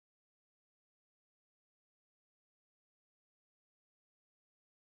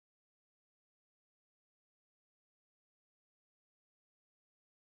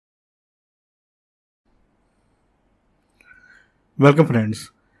Welcome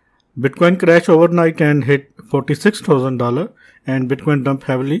friends. Bitcoin crashed overnight and hit $46,000 and Bitcoin dumped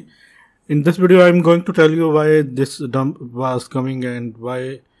heavily. In this video I am going to tell you why this dump was coming and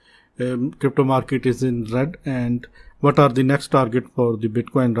why crypto market is in red and what are the next target for the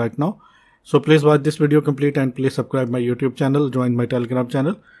Bitcoin right now. So please watch this video complete and please subscribe my YouTube channel, join my Telegram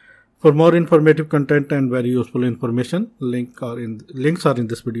channel for more informative content and very useful information. Links are in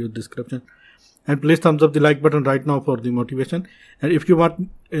this video description. And please thumbs up the like button right now for the motivation. And if you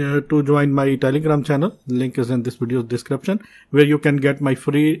want to join my Telegram channel, link is in this video's description, where you can get my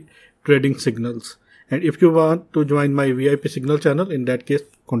free trading signals. And if you want to join my VIP signal channel, in that case,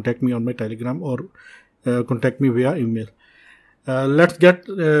 contact me on my Telegram or contact me via email. Let's get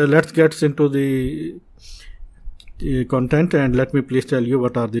into the content, and let me please tell you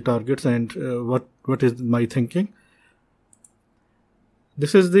what are the targets and what is my thinking.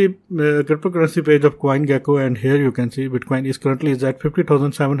 This is the cryptocurrency page of CoinGecko, and here you can see Bitcoin is currently at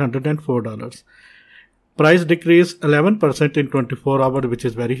 $50,704. Price decreased 11% in 24 hours, which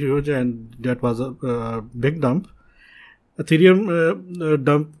is very huge, and that was a big dump. Ethereum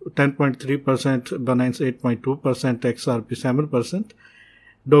dumped 10.3%, Binance 8.2%, XRP 7%,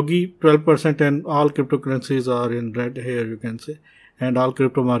 Doge 12%, and all cryptocurrencies are in red here you can see, and all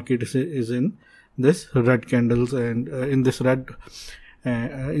crypto market is in this red candles and in this red.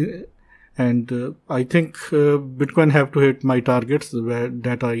 I think Bitcoin have to hit my targets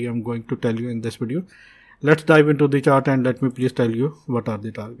that I am going to tell you in this video. Let's dive into the chart and let me please tell you what are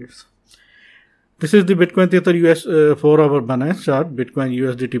the targets. This is the Bitcoin Tether US 4-hour Binance chart, Bitcoin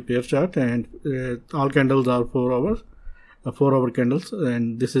USDT pair chart, and all candles are 4-hour candles,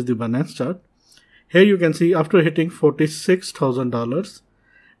 and this is the Binance chart. Here you can see after hitting $46,000,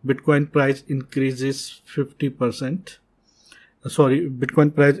 Bitcoin price increases 50%.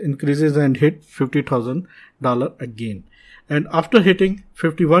 Bitcoin price increases and hit $50,000 again. And after hitting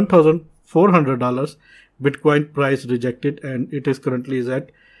 $51,400, Bitcoin price rejected and it is currently at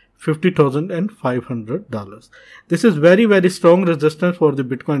 $50,500. This is very, very strong resistance for the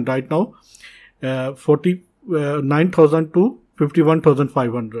Bitcoin right now, 49,000 to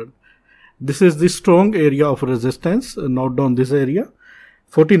 51,500. This is the strong area of resistance. Note down this area,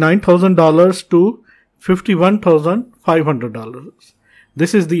 $49,000 to $51,500.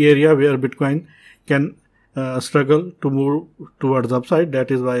 This is the area where Bitcoin can struggle to move towards upside.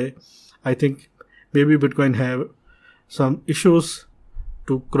 That is why I think maybe Bitcoin have some issues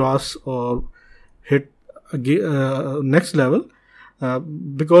to cross or hit next level,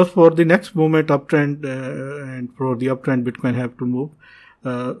 because for the next movement uptrend and for the uptrend, Bitcoin have to move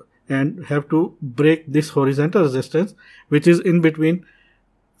and have to break this horizontal resistance, which is in between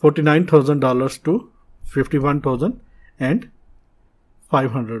 $49,000 to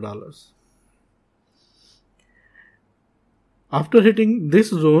 $51,500. After hitting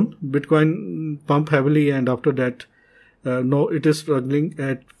this zone, Bitcoin pump heavily, and after that, now it is struggling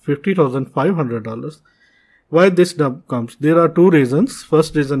at $50,500. Why this dump comes? There are two reasons.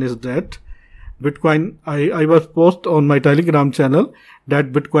 First reason is that Bitcoin, I was post on my Telegram channel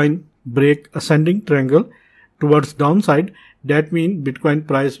that Bitcoin break ascending triangle towards downside. That means Bitcoin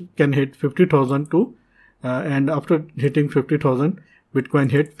price can hit 50,000 to and after hitting 50,000,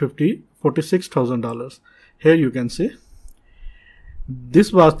 Bitcoin hit $46,000. Here you can see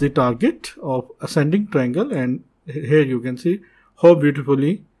this was the target of ascending triangle, and here you can see how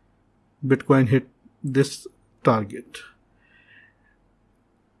beautifully Bitcoin hit this target.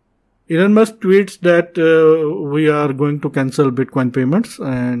 Elon Musk tweets that we are going to cancel Bitcoin payments,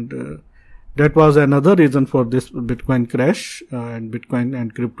 and that was another reason for this Bitcoin crash and Bitcoin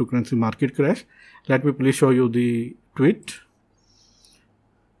and cryptocurrency market crash. Let me please show you the tweet.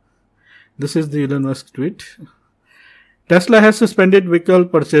 This is the Elon Musk tweet. Tesla has suspended vehicle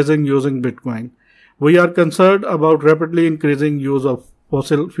purchasing using Bitcoin. We are concerned about rapidly increasing use of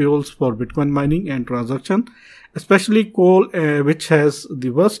fossil fuels for Bitcoin mining and transaction, especially coal, which has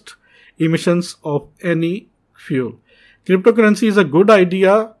the worst emissions of any fuel. Cryptocurrency is a good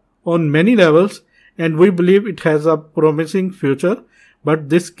idea on many levels, and we believe it has a promising future, but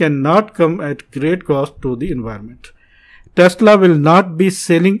this cannot come at great cost to the environment. Tesla will not be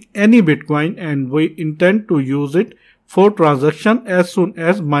selling any Bitcoin, and we intend to use it for transaction as soon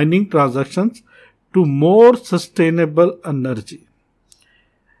as mining transactions to more sustainable energy.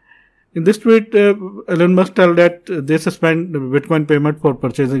 In this tweet, Elon Musk told that they suspend Bitcoin payment for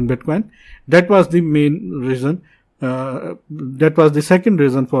purchasing Bitcoin. That was the main reason. That was the second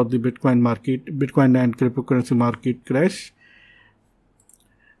reason for the Bitcoin and cryptocurrency market crash.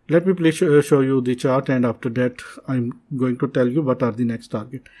 Let me please show you the chart, and after that I'm going to tell you what are the next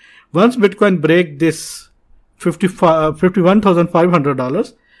target. Once Bitcoin break this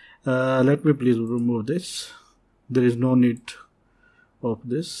 $51,500. Let me please remove this. There is no need of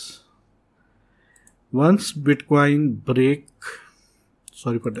this. Once Bitcoin break,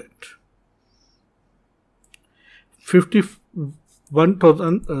 sorry for that,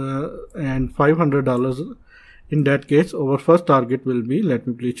 $51,500. In that case, our first target will be, let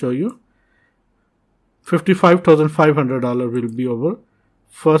me please show you, $55,500 will be our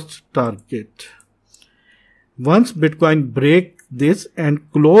first target. Once Bitcoin break this and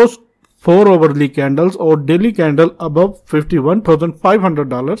close 4 hourly candles or daily candle above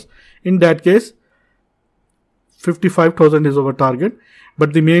 $51,500, in that case 55,000 is our target,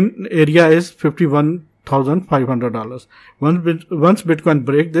 but the main area is $51,500. Once Bitcoin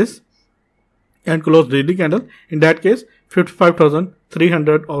break this and close daily candle, in that case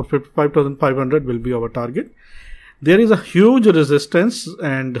 55,300 or 55,500 will be our target. There is a huge resistance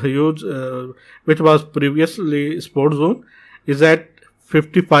and huge which was previously support zone is at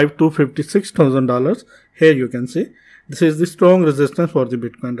 $55,000 to $56,000. Here you can see this is the strong resistance for the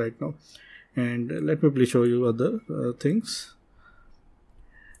Bitcoin right now. And let me please show you other things.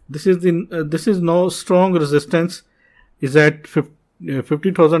 This is no strong resistance is at $50,000,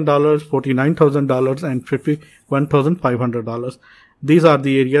 $49,000 and $51,500. These are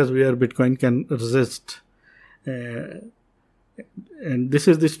the areas where Bitcoin can resist. And this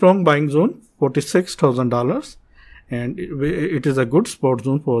is the strong buying zone, $46,000, and it is a good support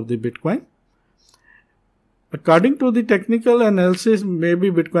zone for the Bitcoin. According to the technical analysis,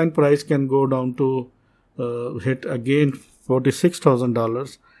 maybe Bitcoin price can go down to hit again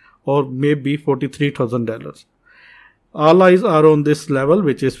 $46,000 or maybe $43,000. All eyes are on this level,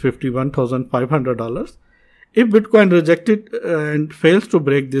 which is $51,500. If Bitcoin rejected and fails to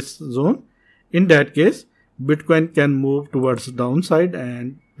break this zone, in that case Bitcoin can move towards downside,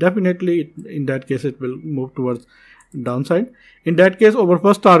 and definitely in that case it will move towards downside. In that case, our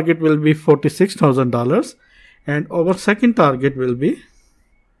first target will be $46,000 and our second target will be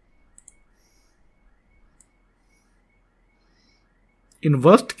in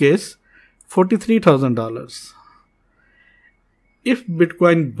worst case $43,000. If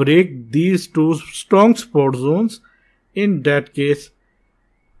Bitcoin break these two strong support zones, in that case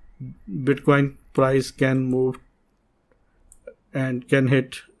Bitcoin price can move and can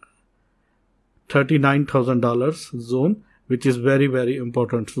hit $39,000 zone, which is very, very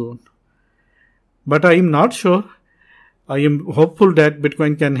important zone. But I am not sure. I am hopeful that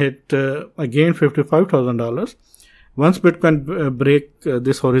Bitcoin can hit again $55,000. Once Bitcoin break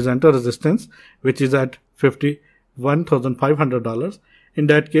this horizontal resistance, which is at $51,500, in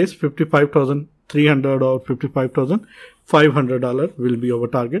that case $55,300 or $55,500 will be our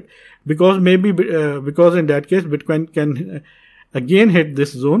target, because because in that case Bitcoin can again hit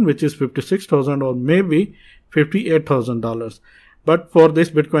this zone, which is $56,000 or maybe $58,000. But for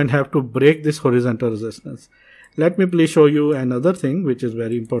this, Bitcoin have to break this horizontal resistance. Let me please show you another thing which is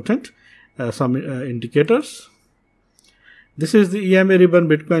very important, some indicators. This is the EMA ribbon.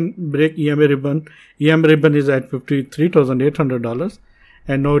 Bitcoin break EMA ribbon. EMA ribbon is at $53,800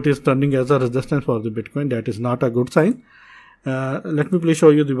 and now it is turning as a resistance for the Bitcoin. That is not a good sign. Let me please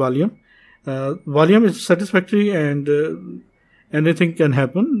show you the volume. Volume is satisfactory and anything can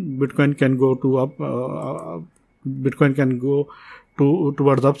happen. Bitcoin can go to up. Bitcoin can go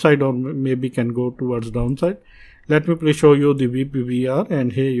towards upside or maybe can go towards downside. Let me please show you the VPVR,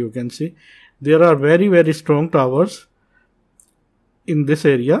 and here you can see there are very, very strong towers in this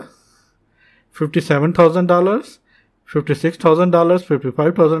area. $57,000, $56,000,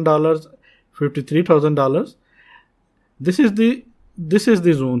 $55,000, $53,000. This is the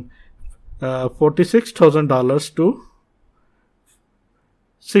zone, $46,000 to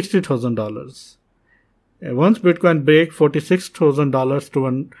 $60,000. Once Bitcoin break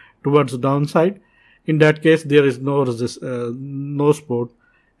 $46,000 towards downside, in that case there is no support,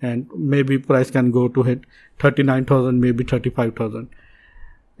 and maybe price can go to hit 39,000, maybe 35,000.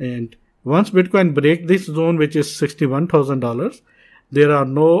 And once Bitcoin break this zone, which is $61,000, there are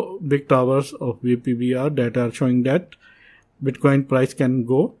no big towers of VPVR that are showing that Bitcoin price can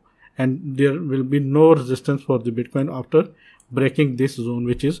go, and there will be no resistance for the Bitcoin after breaking this zone,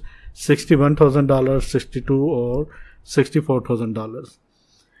 which is $61,000, $62,000 or $64,000.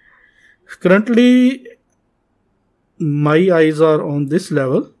 Currently, my eyes are on this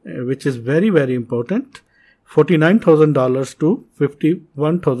level, which is very, very important, $49,000 to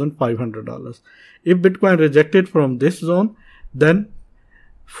 $51,500. If Bitcoin rejected from this zone, then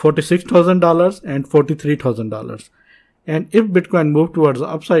 $46,000 and $43,000. And if Bitcoin move towards the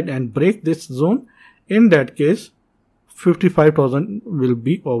upside and break this zone, in that case, $55,000 will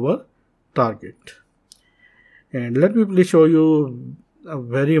be our target. And let me please show you a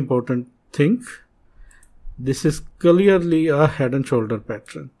very important thing. This is clearly a head and shoulder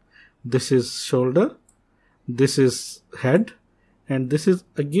pattern. This is shoulder, this is head, and this is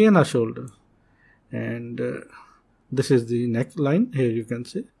again a shoulder, and this is the neckline. Here you can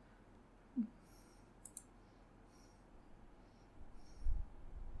see.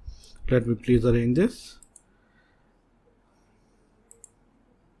 Let me please arrange this.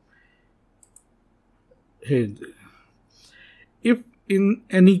 Here, if in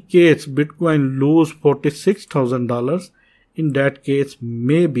any case Bitcoin lose $46,000, in that case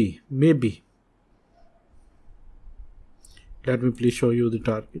maybe let me please show you the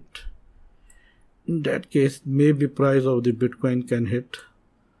target. In that case maybe price of the Bitcoin can hit,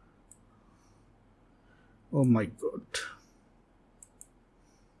 oh my god,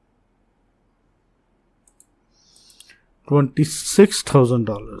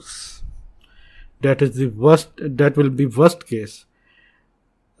 $26,000. That is the worst. That will be worst case.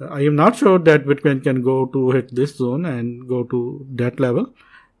 I am not sure that Bitcoin can go to hit this zone and go to that level,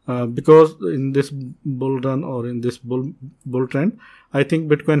 because in this bull run or in this bull trend, I think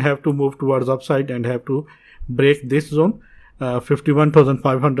Bitcoin have to move towards upside and have to break this zone,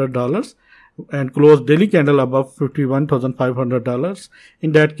 $51,500, and close daily candle above $51,500.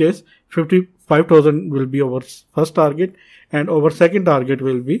 In that case, 55,000 will be our first target, and our second target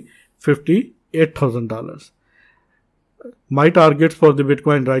will be $58,000. My targets for the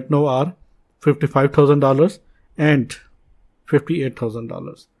Bitcoin right now are $55,000 and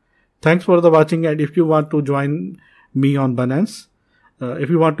 $58,000. Thanks for the watching, and if you want to join me on Binance,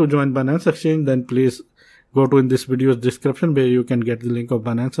 if you want to join Binance Exchange, then please go to in this video's description where you can get the link of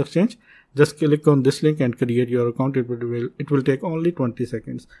Binance Exchange. Just click on this link and create your account. It will take only 20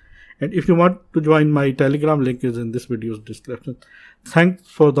 seconds. And if you want to join my Telegram, link is in this video's description. Thanks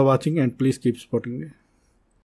for the watching, and please keep supporting me.